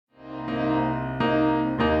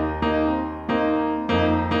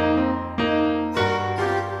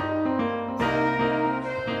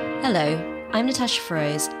Hello, I'm Natasha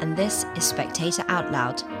Feroz, and this is Spectator Out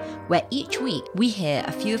Loud, where each week we hear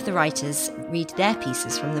a few of the writers read their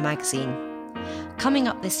pieces from the magazine. Coming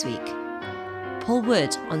up this week, Paul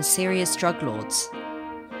Wood on Syria's drug lords,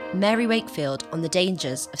 Mary Wakefield on the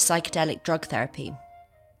dangers of psychedelic drug therapy,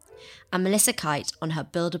 and Melissa Kite on her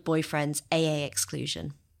builder boyfriend's AA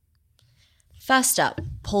exclusion. First up,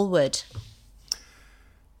 Paul Wood.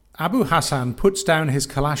 Abu Hassan puts down his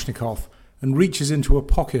Kalashnikov and reaches into a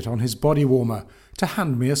pocket on his body warmer to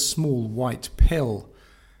hand me a small white pill.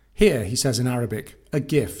 Here, he says in Arabic, a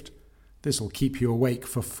gift. This'll keep you awake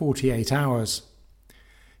for 48 hours.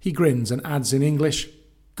 He grins and adds in English,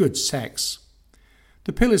 good sex.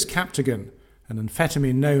 The pill is Captagon, an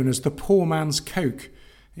amphetamine known as the poor man's coke.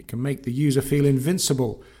 It can make the user feel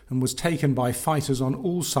invincible and was taken by fighters on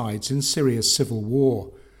all sides in Syria's civil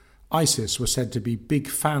war. ISIS were said to be big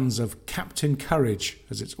fans of Captain Courage,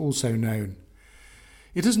 as it's also known.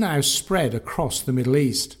 It has now spread across the Middle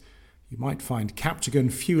East. You might find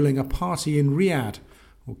Captagon fueling a party in Riyadh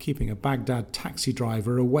or keeping a Baghdad taxi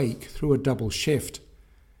driver awake through a double shift.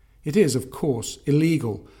 It is, of course,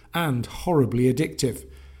 illegal and horribly addictive.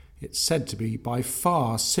 It's said to be by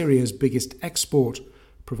far Syria's biggest export,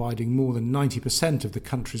 providing more than 90% of the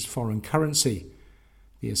country's foreign currency.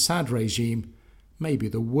 The Assad regime may be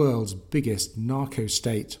the world's biggest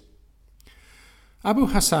narco-state. Abu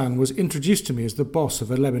Hassan was introduced to me as the boss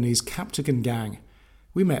of a Lebanese Captagon gang.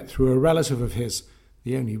 We met through a relative of his,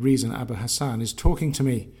 the only reason Abu Hassan is talking to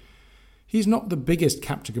me. He's not the biggest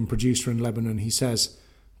Captagon producer in Lebanon, he says,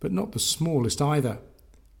 but not the smallest either.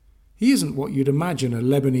 He isn't what you'd imagine a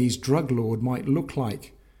Lebanese drug lord might look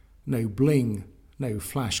like. No bling, no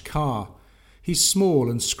flash car. He's small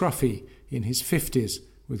and scruffy, in his 50s,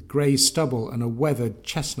 with grey stubble and a weathered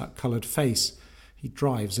chestnut-coloured face. He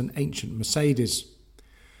drives an ancient Mercedes.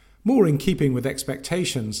 More in keeping with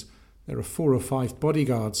expectations, there are 4 or 5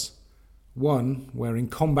 bodyguards. One, wearing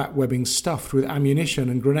combat webbing stuffed with ammunition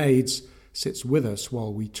and grenades, sits with us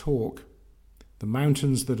while we talk. The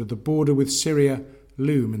mountains that are the border with Syria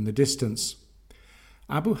loom in the distance.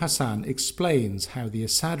 Abu Hassan explains how the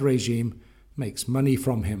Assad regime makes money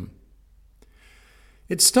from him.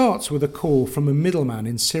 It starts with a call from a middleman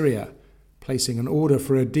in Syria, placing an order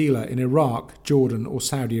for a dealer in Iraq, Jordan or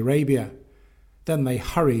Saudi Arabia. Then they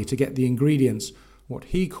hurry to get the ingredients, what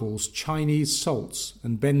he calls Chinese salts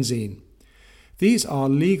and benzene. These are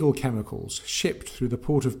legal chemicals shipped through the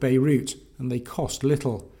port of Beirut, and they cost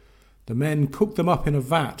little. The men cook them up in a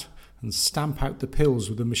vat and stamp out the pills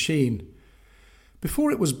with a machine.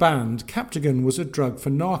 Before it was banned, Captagon was a drug for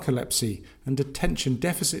narcolepsy and attention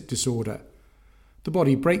deficit disorder. The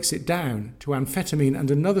body breaks it down to amphetamine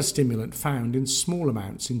and another stimulant found in small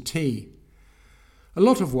amounts in tea. A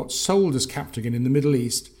lot of what's sold as Captagon in the Middle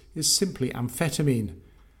East is simply amphetamine.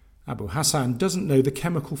 Abu Hassan doesn't know the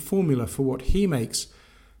chemical formula for what he makes,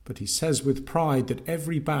 but he says with pride that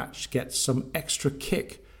every batch gets some extra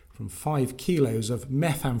kick from 5 kilos of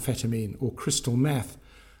methamphetamine or crystal meth,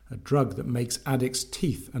 a drug that makes addicts'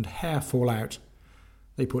 teeth and hair fall out.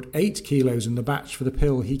 They put 8 kilos in the batch for the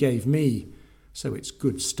pill he gave me, so it's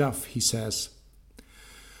good stuff, he says.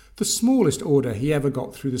 The smallest order he ever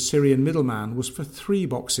got through the Syrian middleman was for 3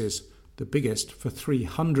 boxes, the biggest for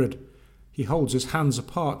 300. He holds his hands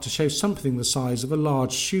apart to show something the size of a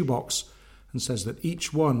large shoebox and says that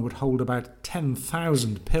each one would hold about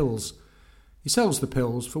 10,000 pills. He sells the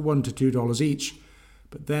pills for $1 to $2 each,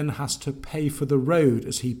 but then has to pay for the road,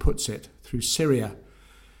 as he puts it, through Syria.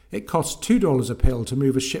 It costs $2 a pill to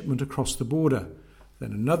move a shipment across the border,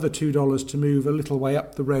 then another $2 to move a little way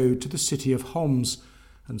up the road to the city of Homs,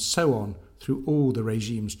 and so on through all the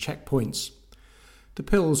regime's checkpoints. The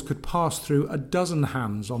pills could pass through a dozen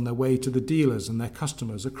hands on their way to the dealers and their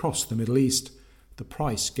customers across the Middle East, the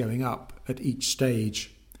price going up at each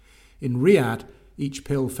stage. In Riyadh, each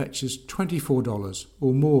pill fetches $24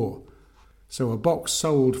 or more, so a box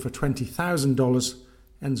sold for $20,000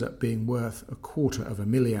 ends up being worth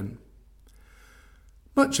 $250,000.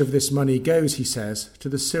 Much of this money goes, he says, to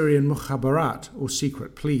the Syrian Mukhabarat, or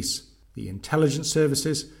secret police, the intelligence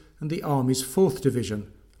services, and the army's 4th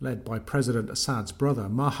Division, led by President Assad's brother,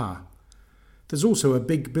 Maha. There's also a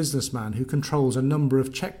big businessman who controls a number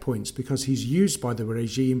of checkpoints because he's used by the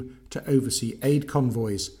regime to oversee aid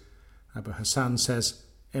convoys. Abu Hassan says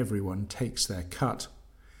everyone takes their cut.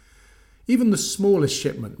 Even the smallest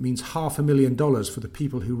shipment means $500,000 for the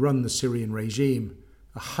people who run the Syrian regime.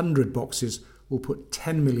 100 boxes will put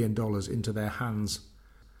 $10 million into their hands.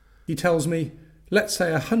 He tells me, let's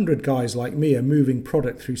say 100 guys like me are moving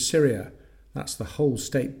product through Syria. That's the whole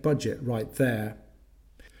state budget right there.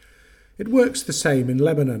 It works the same in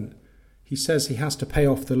Lebanon. He says he has to pay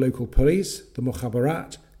off the local police, the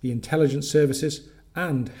Mukhabarat, the intelligence services,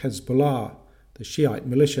 and Hezbollah, the Shiite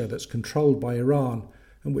militia that's controlled by Iran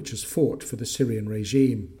and which has fought for the Syrian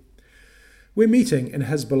regime. We're meeting in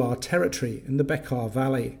Hezbollah territory in the Bekaa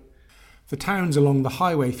Valley. The towns along the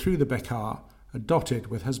highway through the Bekaa are dotted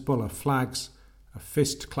with Hezbollah flags, a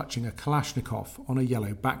fist clutching a Kalashnikov on a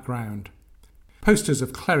yellow background. Posters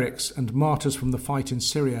of clerics and martyrs from the fight in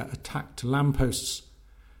Syria attacked lampposts.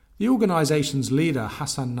 The organisation's leader,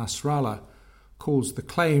 Hassan Nasrallah, calls the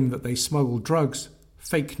claim that they smuggle drugs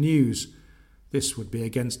fake news. This would be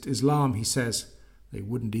against Islam, he says. They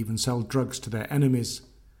wouldn't even sell drugs to their enemies.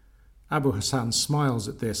 Abu Hassan smiles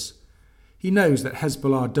at this. He knows that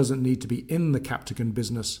Hezbollah doesn't need to be in the Captagon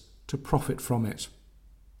business to profit from it.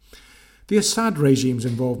 The Assad regime's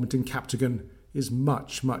involvement in Captagon is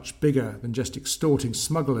much, much bigger than just extorting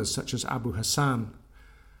smugglers such as Abu Hassan.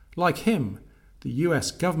 Like him, the US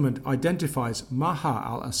government identifies Maha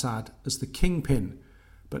al-Assad as the kingpin,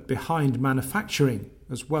 but behind manufacturing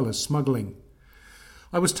as well as smuggling.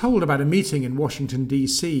 I was told about a meeting in Washington,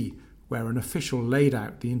 D.C., where an official laid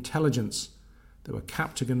out the intelligence. There were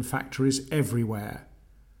Captagon factories everywhere.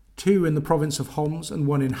 2 in the province of Homs and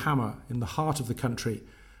 1 in Hama, in the heart of the country,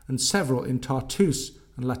 and several in Tartus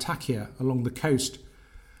and Latakia along the coast.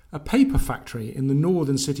 A paper factory in the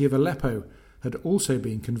northern city of Aleppo had also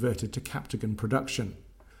been converted to Captagon production.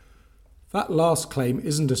 That last claim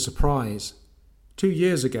isn't a surprise. 2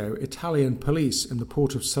 years ago, Italian police in the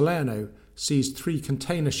port of Salerno seized 3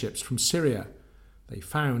 container ships from Syria. They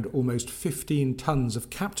found almost 15 tons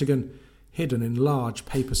of Captagon hidden in large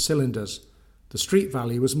paper cylinders. The street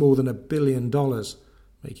value was more than $1 billion,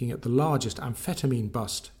 making it the largest amphetamine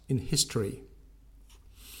bust in history.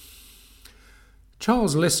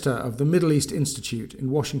 Charles Lister of the Middle East Institute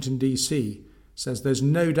in Washington, D.C. says there's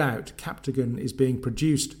no doubt Captagon is being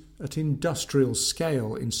produced at industrial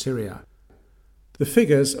scale in Syria. The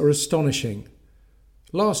figures are astonishing.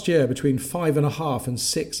 Last year, between $5.5 and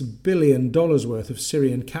 $6 billion worth of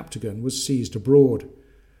Syrian Captagon was seized abroad.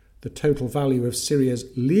 The total value of Syria's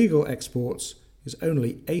legal exports is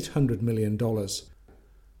only $800 million.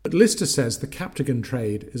 But Lister says the Captagon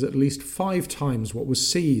trade is at least 5 times what was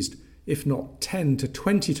seized, if not 10 to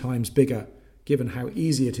 20 times bigger, given how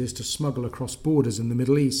easy it is to smuggle across borders in the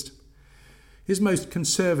Middle East. His most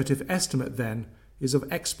conservative estimate, then, is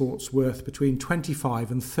of exports worth between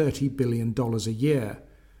 $25 and $30 billion a year.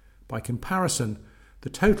 By comparison, the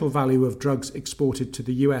total value of drugs exported to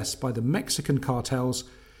the US by the Mexican cartels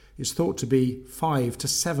is thought to be $5 to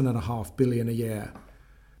 $7.5 billion a year.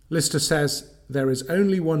 Lister says there is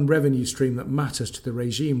only one revenue stream that matters to the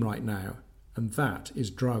regime right now, and that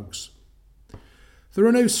is drugs. There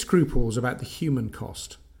are no scruples about the human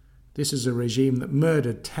cost. This is a regime that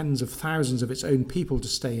murdered tens of thousands of its own people to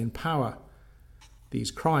stay in power.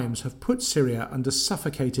 These crimes have put Syria under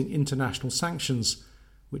suffocating international sanctions,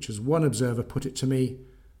 which, as one observer put it to me,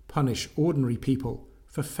 punish ordinary people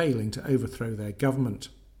for failing to overthrow their government.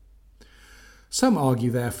 Some argue,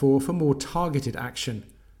 therefore, for more targeted action,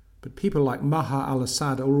 but people like Maha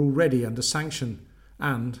al-Assad are already under sanction,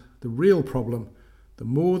 and, the real problem, the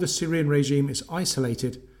more the Syrian regime is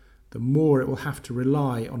isolated, the more it will have to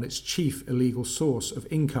rely on its chief illegal source of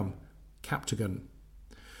income, Captagon.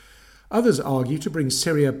 Others argue to bring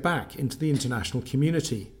Syria back into the international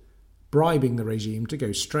community, bribing the regime to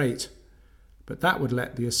go straight. But that would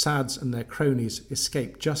let the Assads and their cronies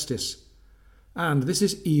escape justice. And this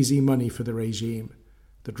is easy money for the regime.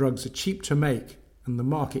 The drugs are cheap to make, and the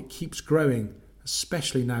market keeps growing,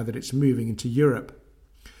 especially now that it's moving into Europe.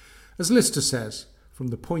 As Lister says, from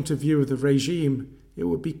the point of view of the regime, it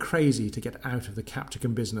would be crazy to get out of the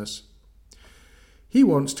Captagon business. He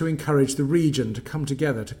wants to encourage the region to come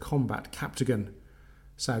together to combat Captagon.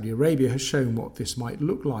 Saudi Arabia has shown what this might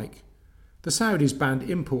look like. The Saudis banned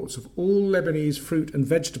imports of all Lebanese fruit and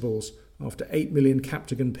vegetables after 8 million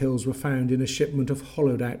Captagon pills were found in a shipment of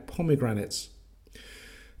hollowed-out pomegranates.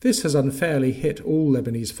 This has unfairly hit all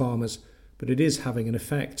Lebanese farmers, but it is having an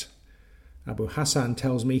effect. Abu Hassan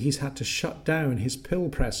tells me he's had to shut down his pill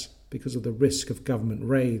press because of the risk of government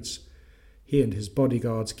raids. He and his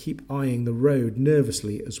bodyguards keep eyeing the road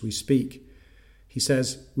nervously as we speak. He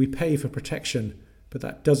says, "We pay for protection, but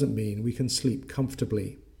that doesn't mean we can sleep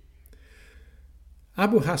comfortably."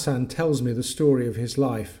 Abu Hassan tells me the story of his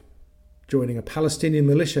life, joining a Palestinian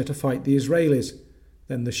militia to fight the Israelis,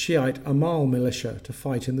 then the Shiite Amal militia to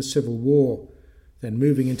fight in the civil war, then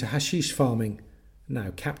moving into hashish farming, now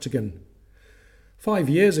Captagon. 5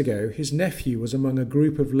 years ago, his nephew was among a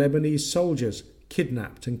group of Lebanese soldiers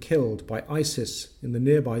kidnapped and killed by ISIS in the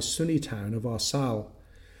nearby Sunni town of Arsal.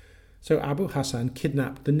 So Abu Hassan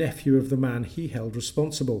kidnapped the nephew of the man he held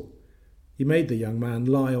responsible. He made the young man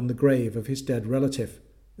lie on the grave of his dead relative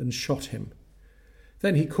and shot him.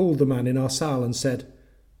 Then he called the man in Arsal and said,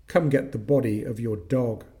 "Come get the body of your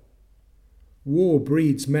dog." War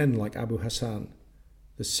breeds men like Abu Hassan.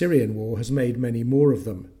 The Syrian war has made many more of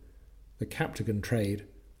them. The Captagon trade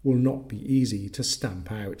will not be easy to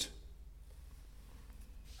stamp out.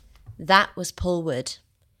 That was Paul Wood.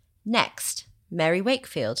 Next, Mary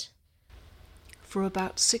Wakefield. For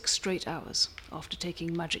about 6 straight hours, after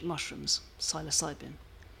taking magic mushrooms, psilocybin,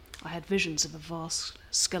 I had visions of a vast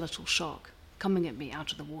skeletal shark coming at me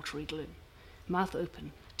out of the watery gloom, mouth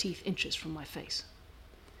open, teeth inches from my face.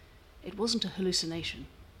 It wasn't a hallucination.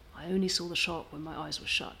 I only saw the shark when my eyes were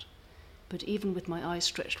shut, but even with my eyes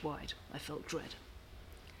stretched wide, I felt dread.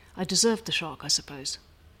 I deserved the shark, I suppose.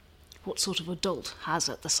 What sort of adult has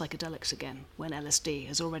at the psychedelics again when LSD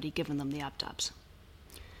has already given them the abdabs?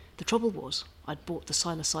 The trouble was, I'd bought the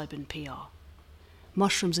psilocybin PR.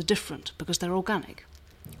 Mushrooms are different because they're organic.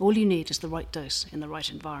 All you need is the right dose in the right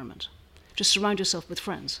environment. Just surround yourself with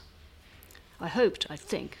friends. I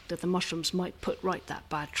think, that the mushrooms might put right that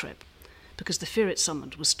bad trip, because the fear it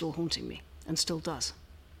summoned was still haunting me, and still does.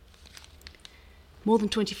 More than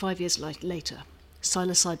 25 years later,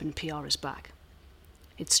 psilocybin PR is back.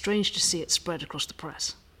 It's strange to see it spread across the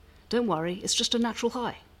press. Don't worry, it's just a natural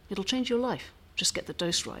high. It'll change your life. Just get the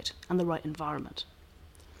dose right and the right environment.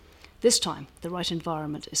 This time, the right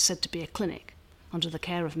environment is said to be a clinic under the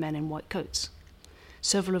care of men in white coats.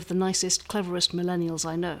 Several of the nicest, cleverest millennials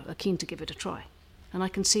I know are keen to give it a try, and I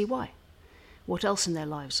can see why. What else in their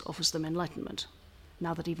lives offers them enlightenment,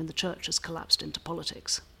 now that even the church has collapsed into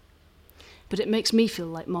politics? But it makes me feel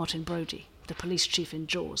like Martin Brody, the police chief in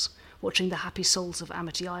Jaws, watching the happy souls of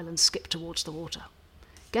Amity Island skip towards the water.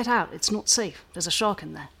 Get out, it's not safe, there's a shark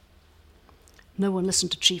in there. No one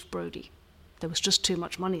listened to Chief Brody. There was just too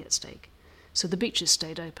much money at stake, so the beaches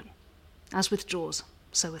stayed open. As with Jaws,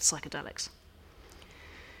 so with psychedelics.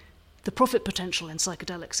 The profit potential in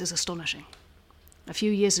psychedelics is astonishing. A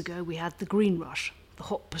few years ago we had the green rush, the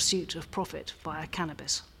hot pursuit of profit via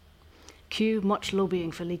cannabis. Cue much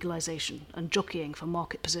lobbying for legalization and jockeying for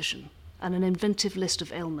market position, and an inventive list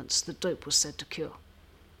of ailments that dope was said to cure.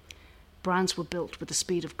 Brands were built with the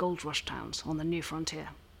speed of gold rush towns on the new frontier.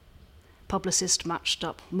 Publicists matched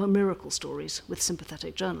up miracle stories with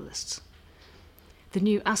sympathetic journalists. The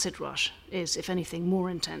new acid rush is, if anything, more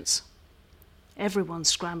intense. Everyone's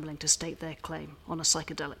scrambling to state their claim on a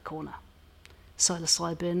psychedelic corner.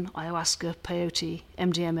 Psilocybin, ayahuasca, peyote,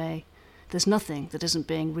 MDMA, there's nothing that isn't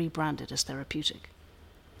being rebranded as therapeutic.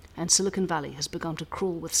 And Silicon Valley has begun to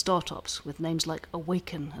crawl with startups with names like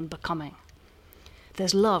Awaken and Becoming.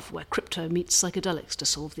 There's Love, where crypto meets psychedelics to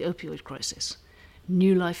solve the opioid crisis.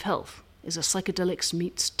 New Life Health is a psychedelics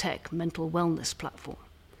meets tech mental wellness platform,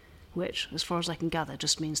 which, as far as I can gather,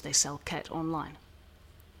 just means they sell ket online.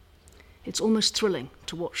 It's almost thrilling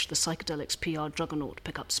to watch the psychedelics PR juggernaut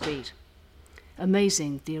pick up speed.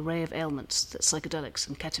 Amazing the array of ailments that psychedelics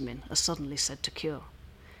and ketamine are suddenly said to cure.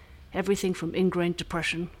 Everything from ingrained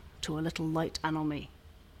depression to a little light anomie.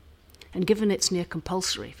 And given it's near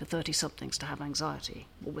compulsory for 30-somethings to have anxiety,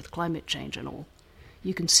 or with climate change and all,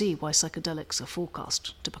 you can see why psychedelics are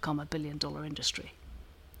forecast to become a billion-dollar industry.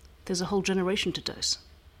 There's a whole generation to dose.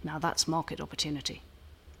 Now that's market opportunity.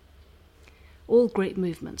 All great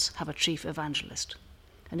movements have a chief evangelist,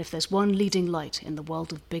 and if there's one leading light in the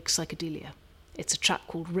world of big psychedelia, it's a chap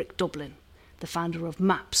called Rick Doblin, the founder of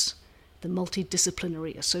MAPS, the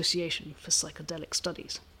Multidisciplinary Association for Psychedelic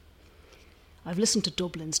Studies. I've listened to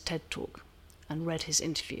Doblin's TED Talk and read his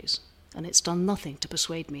interviews, and it's done nothing to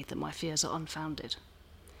persuade me that my fears are unfounded.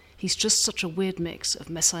 He's just such a weird mix of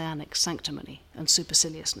messianic sanctimony and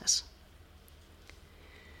superciliousness.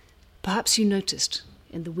 Perhaps you noticed,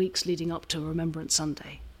 in the weeks leading up to Remembrance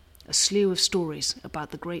Sunday, a slew of stories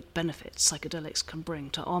about the great benefits psychedelics can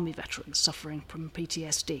bring to army veterans suffering from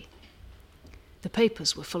PTSD. The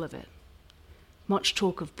papers were full of it. Much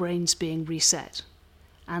talk of brains being reset,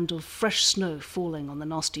 and of fresh snow falling on the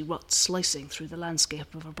nasty ruts slicing through the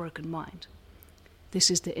landscape of a broken mind.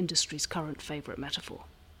 This is the industry's current favourite metaphor.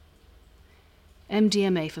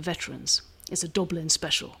 MDMA for veterans is a Doblin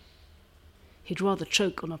special. He'd rather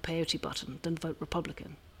choke on a peyote button than vote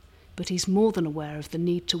Republican, but he's more than aware of the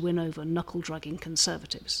need to win over knuckle-dragging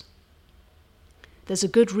conservatives. There's a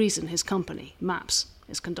good reason his company, MAPS,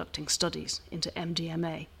 is conducting studies into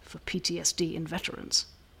MDMA for PTSD in veterans.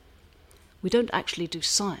 We don't actually do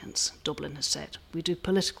science, Doblin has said. We do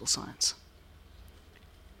political science.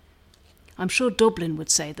 I'm sure Doblin would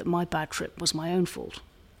say that my bad trip was my own fault.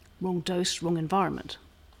 Wrong dose, wrong environment.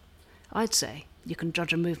 I'd say you can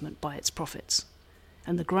judge a movement by its profits.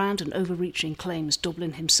 And the grand and overreaching claims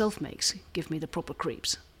Dublin himself makes give me the proper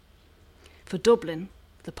creeps. For Dublin,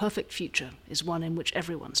 the perfect future is one in which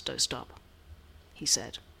everyone's dosed up, he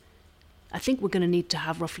said. I think we're going to need to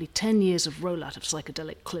have roughly 10 years of rollout of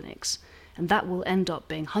psychedelic clinics, and that will end up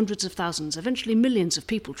being hundreds of thousands, eventually millions of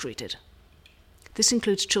people treated. This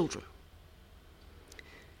includes children.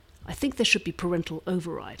 I think there should be parental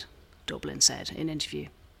override, Dublin said in interview.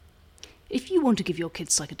 If you want to give your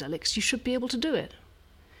kids psychedelics, you should be able to do it.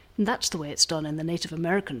 And that's the way it's done in the Native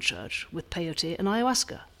American church with peyote and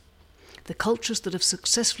ayahuasca. The cultures that have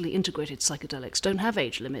successfully integrated psychedelics don't have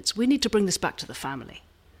age limits. We need to bring this back to the family.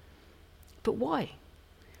 But why?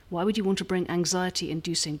 Why would you want to bring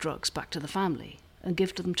anxiety-inducing drugs back to the family and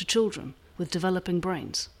give them to children with developing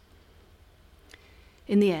brains?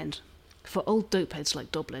 In the end, for old dopeheads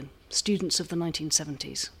like Dublin, students of the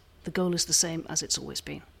 1970s, the goal is the same as it's always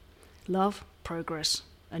been. Love, progress,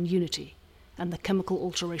 and unity, and the chemical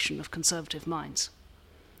alteration of conservative minds.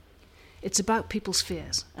 It's about people's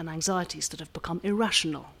fears and anxieties that have become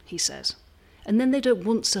irrational, he says, and then they don't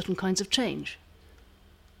want certain kinds of change.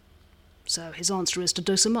 So his answer is to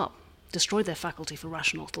dose them up, destroy their faculty for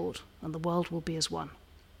rational thought, and the world will be as one.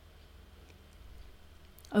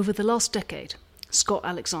 Over the last decade, Scott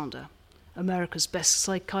Alexander, America's best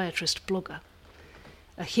psychiatrist blogger,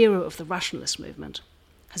 a hero of the rationalist movement,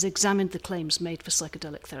 has examined the claims made for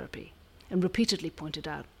psychedelic therapy and repeatedly pointed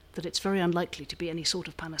out that it's very unlikely to be any sort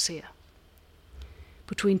of panacea.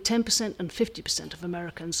 Between 10% and 50% of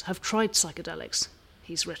Americans have tried psychedelics,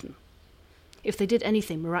 he's written. If they did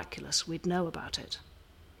anything miraculous, we'd know about it.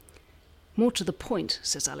 More to the point,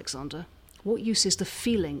 says Alexander, what use is the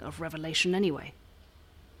feeling of revelation anyway?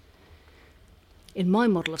 In my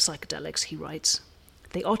model of psychedelics, he writes,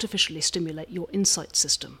 they artificially stimulate your insight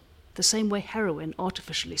system, the same way heroin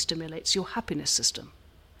artificially stimulates your happiness system.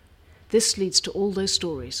 This leads to all those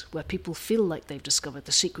stories where people feel like they've discovered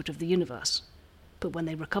the secret of the universe, but when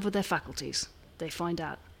they recover their faculties, they find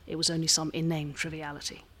out it was only some inane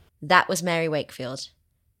triviality. That was Mary Wakefield.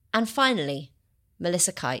 And finally,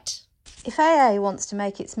 Melissa Kite. If AA wants to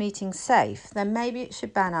make its meetings safe, then maybe it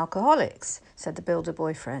should ban alcoholics, said the builder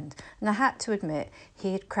boyfriend, and I had to admit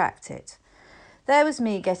he had cracked it. There was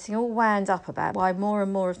me getting all wound up about why more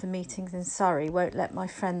and more of the meetings in Surrey won't let my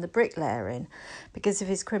friend the bricklayer in because of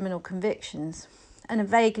his criminal convictions, and a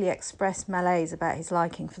vaguely expressed malaise about his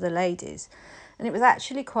liking for the ladies, and it was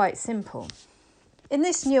actually quite simple. In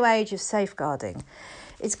this new age of safeguarding,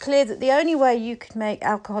 it's clear that the only way you could make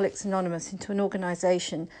Alcoholics Anonymous into an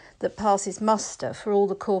organisation that passes muster for all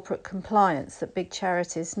the corporate compliance that big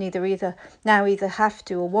charities now either have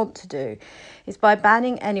to or want to do is by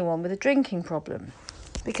banning anyone with a drinking problem.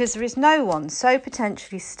 Because there is no one so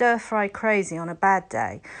potentially stir-fry crazy on a bad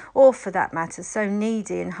day, or for that matter so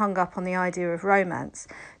needy and hung up on the idea of romance,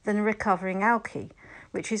 than a recovering alkie,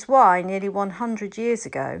 which is why nearly 100 years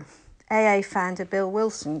ago AA founder Bill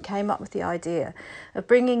Wilson came up with the idea of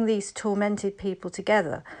bringing these tormented people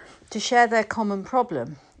together to share their common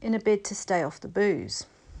problem in a bid to stay off the booze.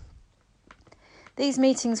 These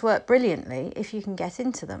meetings work brilliantly if you can get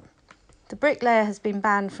into them. The bricklayer has been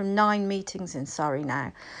banned from 9 meetings in Surrey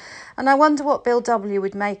now, and I wonder what Bill W.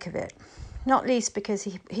 would make of it, not least because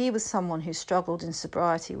he was someone who struggled in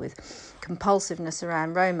sobriety with compulsiveness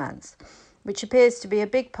around romance, which appears to be a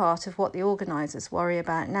big part of what the organisers worry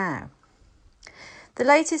about now. The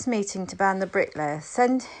latest meeting to ban the bricklayer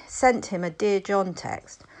sent him a Dear John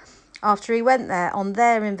text after he went there on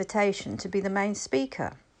their invitation to be the main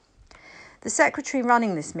speaker. The secretary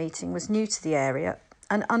running this meeting was new to the area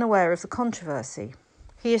and unaware of the controversy.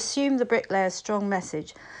 He assumed the bricklayer's strong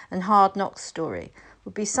message and hard knocks story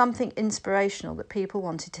would be something inspirational that people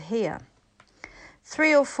wanted to hear.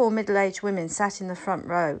 3 or 4 middle-aged women sat in the front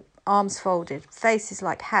row, arms folded, faces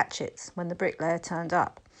like hatchets when the bricklayer turned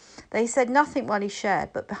up. They said nothing while he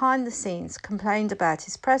shared, but behind the scenes complained about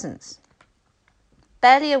his presence.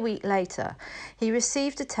 Barely a week later, he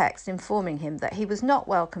received a text informing him that he was not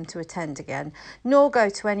welcome to attend again, nor go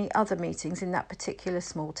to any other meetings in that particular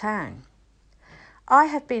small town. I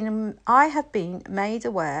have been made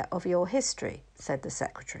aware of your history, said the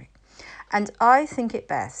secretary, and I think it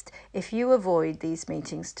best if you avoid these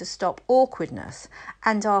meetings to stop awkwardness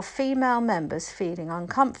and our female members feeling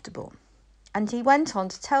uncomfortable. And he went on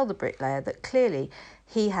to tell the bricklayer that clearly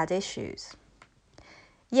he had issues.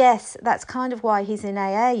 Yes, that's kind of why he's in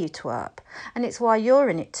AA, you twerp, and it's why you're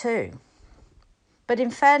in it too. But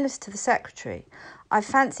in fairness to the secretary, I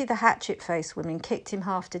fancy the hatchet-faced women kicked him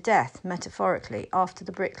half to death, metaphorically, after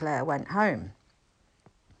the bricklayer went home.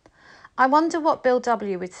 I wonder what Bill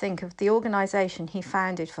W. would think of the organisation he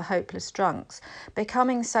founded for hopeless drunks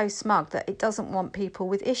becoming so smug that it doesn't want people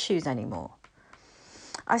with issues anymore.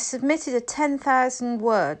 I submitted a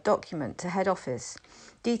 10,000-word document to head office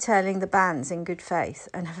detailing the bans in good faith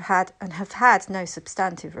and have had no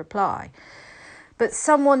substantive reply. But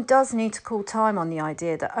someone does need to call time on the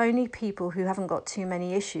idea that only people who haven't got too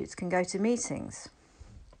many issues can go to meetings.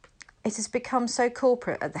 It has become so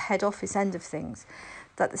corporate at the head office end of things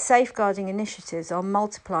that the safeguarding initiatives are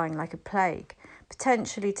multiplying like a plague,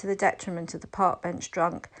 potentially to the detriment of the park bench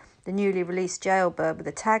drunk, the newly released jailbird with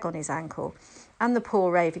a tag on his ankle, and the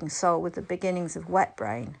poor raving soul with the beginnings of wet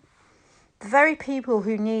brain. The very people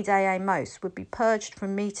who need AA most would be purged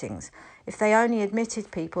from meetings if they only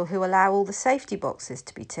admitted people who allow all the safety boxes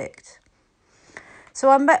to be ticked. So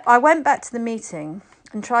I went back to the meeting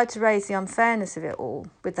and tried to raise the unfairness of it all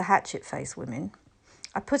with the hatchet-faced women.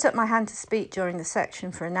 I put up my hand to speak during the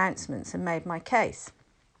section for announcements and made my case.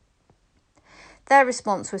 Their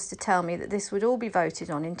response was to tell me that this would all be voted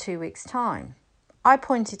on in 2 weeks' time. I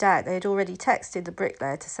pointed out they had already texted the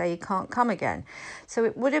bricklayer to say he can't come again, so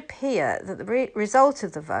it would appear that the result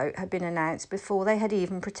of the vote had been announced before they had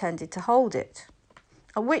even pretended to hold it.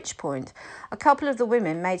 At which point, a couple of the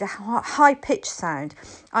women made a high-pitched sound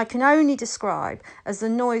I can only describe as the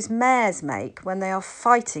noise mares make when they are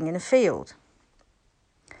fighting in a field.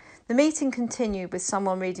 The meeting continued with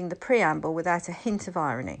someone reading the preamble without a hint of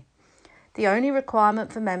irony. The only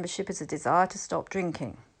requirement for membership is a desire to stop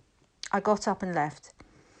drinking. I got up and left.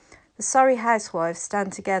 The Surrey housewives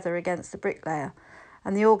stand together against the bricklayer,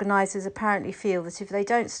 and the organisers apparently feel that if they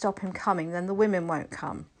don't stop him coming, then the women won't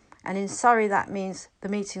come. And in Surrey, that means the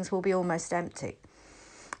meetings will be almost empty.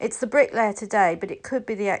 It's the bricklayer today, but it could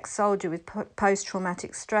be the ex-soldier with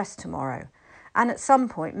post-traumatic stress tomorrow, and at some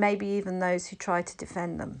point, maybe even those who try to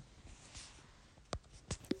defend them.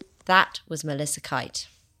 That was Melissa Kite.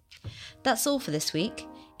 That's all for this week.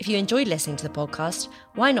 If you enjoyed listening to the podcast,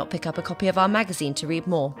 why not pick up a copy of our magazine to read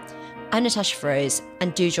more? I'm Natasha Feroz,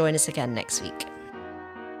 and do join us again next week.